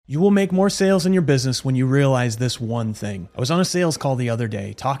You will make more sales in your business when you realize this one thing. I was on a sales call the other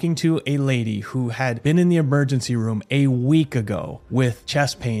day talking to a lady who had been in the emergency room a week ago with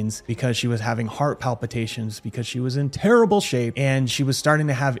chest pains because she was having heart palpitations because she was in terrible shape and she was starting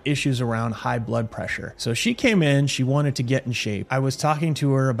to have issues around high blood pressure. So she came in, she wanted to get in shape. I was talking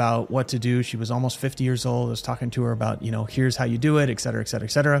to her about what to do. She was almost 50 years old. I was talking to her about, here's how you do it, et cetera, et cetera,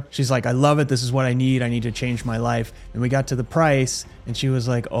 et cetera. She's like, I love it. This is what I need. I need to change my life. And we got to the price and she was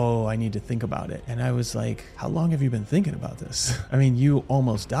like, oh, I need to think about it. And I was like, how long have you been thinking about this? I mean, you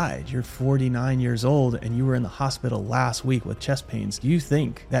almost died. You're 49 years old and you were in the hospital last week with chest pains. Do you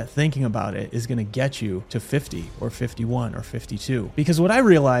think that thinking about it is going to get you to 50 or 51 or 52? Because what I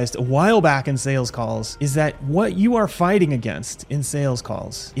realized a while back in sales calls is that what you are fighting against in sales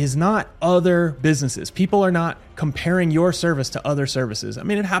calls is not other businesses. People are not comparing your service to other services. I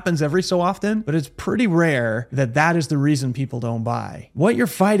mean, it happens every so often, but it's pretty rare that that is the reason people don't buy. What you're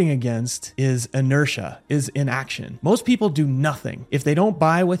fighting against is inertia, is inaction. Most people do nothing. If they don't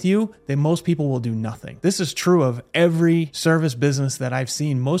buy with you, then most people will do nothing. This is true of every service business that I've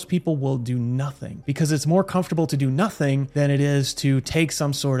seen. Most people will do nothing because it's more comfortable to do nothing than it is to take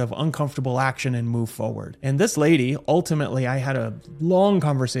some sort of uncomfortable action and move forward. And this lady, ultimately, I had a long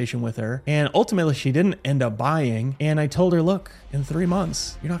conversation with her and ultimately she didn't end up buying. And I told her, look, in 3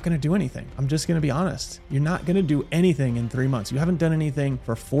 months, you're not going to do anything. I'm just going to be honest. You're not going to do anything in 3 months. You haven't done anything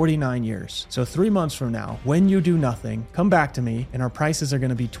for 49 years. So 3 months from now, when you do nothing, come back to me and our prices are going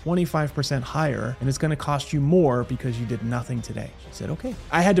to be 25% higher and it's going to cost you more because you did nothing today. She said, okay.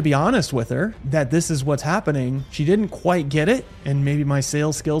 I had to be honest with her that this is what's happening. She didn't quite get it. And maybe my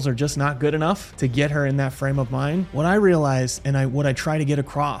sales skills are just not good enough to get her in that frame of mind. What I realized and what I try to get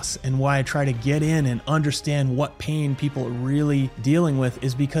across and why I try to get in and understand what pain people are really dealing with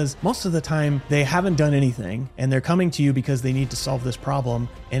is because most of the time they haven't done anything and they're coming to you because they need to solve this problem.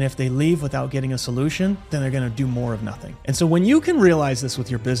 And if they leave without getting a solution, then they're going to do more of nothing. And so when you can realize this with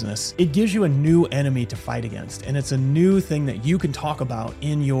your business, it gives you a new enemy to fight against. And it's a new thing that you can talk about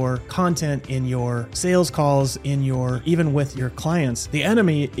in your content, in your sales calls, even with your clients. The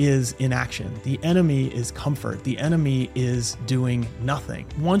enemy is inaction. The enemy is comfort. The enemy is doing nothing.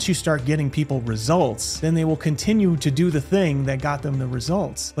 Once you start getting people results, then they will continue to do the thing that got them the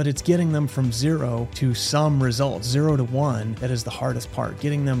results, but it's getting them from 0 to some results, 0 to 1, that is the hardest part.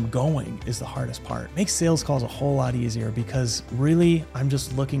 Getting them going is the hardest part. Makes sales calls a whole lot easier because really I'm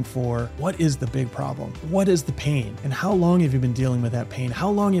just looking for what is the big problem? What is the pain? And how long have you been dealing with that pain? How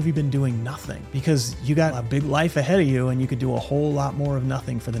long have you been doing nothing? Because you got a big life ahead of you and you could do a whole lot more of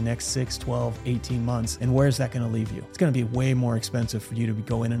nothing for the next 6, 12, 18 months. And where's that going to leave you? It's going to be way more expensive for you to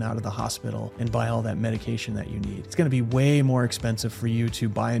go in and out of the hospital and buy all that medication that you need. It's going to be way more expensive for you to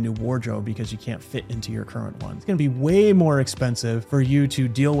buy a new wardrobe because you can't fit into your current one. It's going to be way more expensive for you to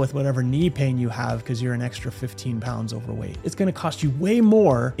deal with whatever knee pain you have because you're an extra 15 pounds overweight. It's going to cost you way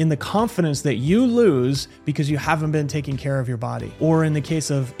more in the confidence that you lose because you haven't been taking care of your body. Or in the case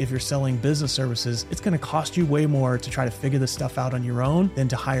of if you're selling business services, it's going to cost you way more to try to figure this stuff out on your own than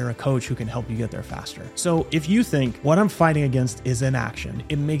to hire a coach who can help you get there faster. So if you think what I'm fighting against is inaction,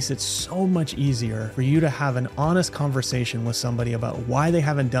 it makes it so much easier for you to have an honest conversation with somebody about why they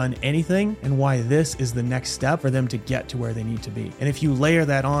haven't done anything and why this is the next step for them to get to where they need to be. And if you layer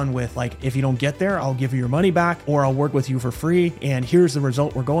that on with like, if you don't get there, I'll give you your money back or I'll work with you for free and here's the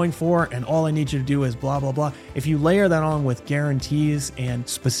result we're going for and all I need you to do is blah, blah, blah. If you layer that on with guarantees and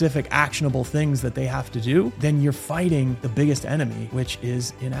specific actionable things that they have to do, then you're fighting the biggest enemy, which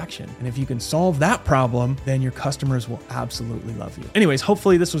is inaction. And if you can solve that problem, then your customers will absolutely love you. Anyways,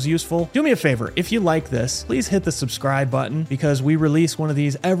 hopefully this was useful. Do me a favor. If you like this, please hit the subscribe button because we release one of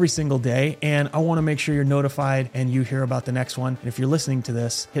these every single day and I want to make sure you're notified and you hear about the next one. And if you're listening to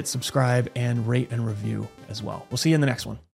this, hit subscribe and rate and review as well. We'll see you in the next one.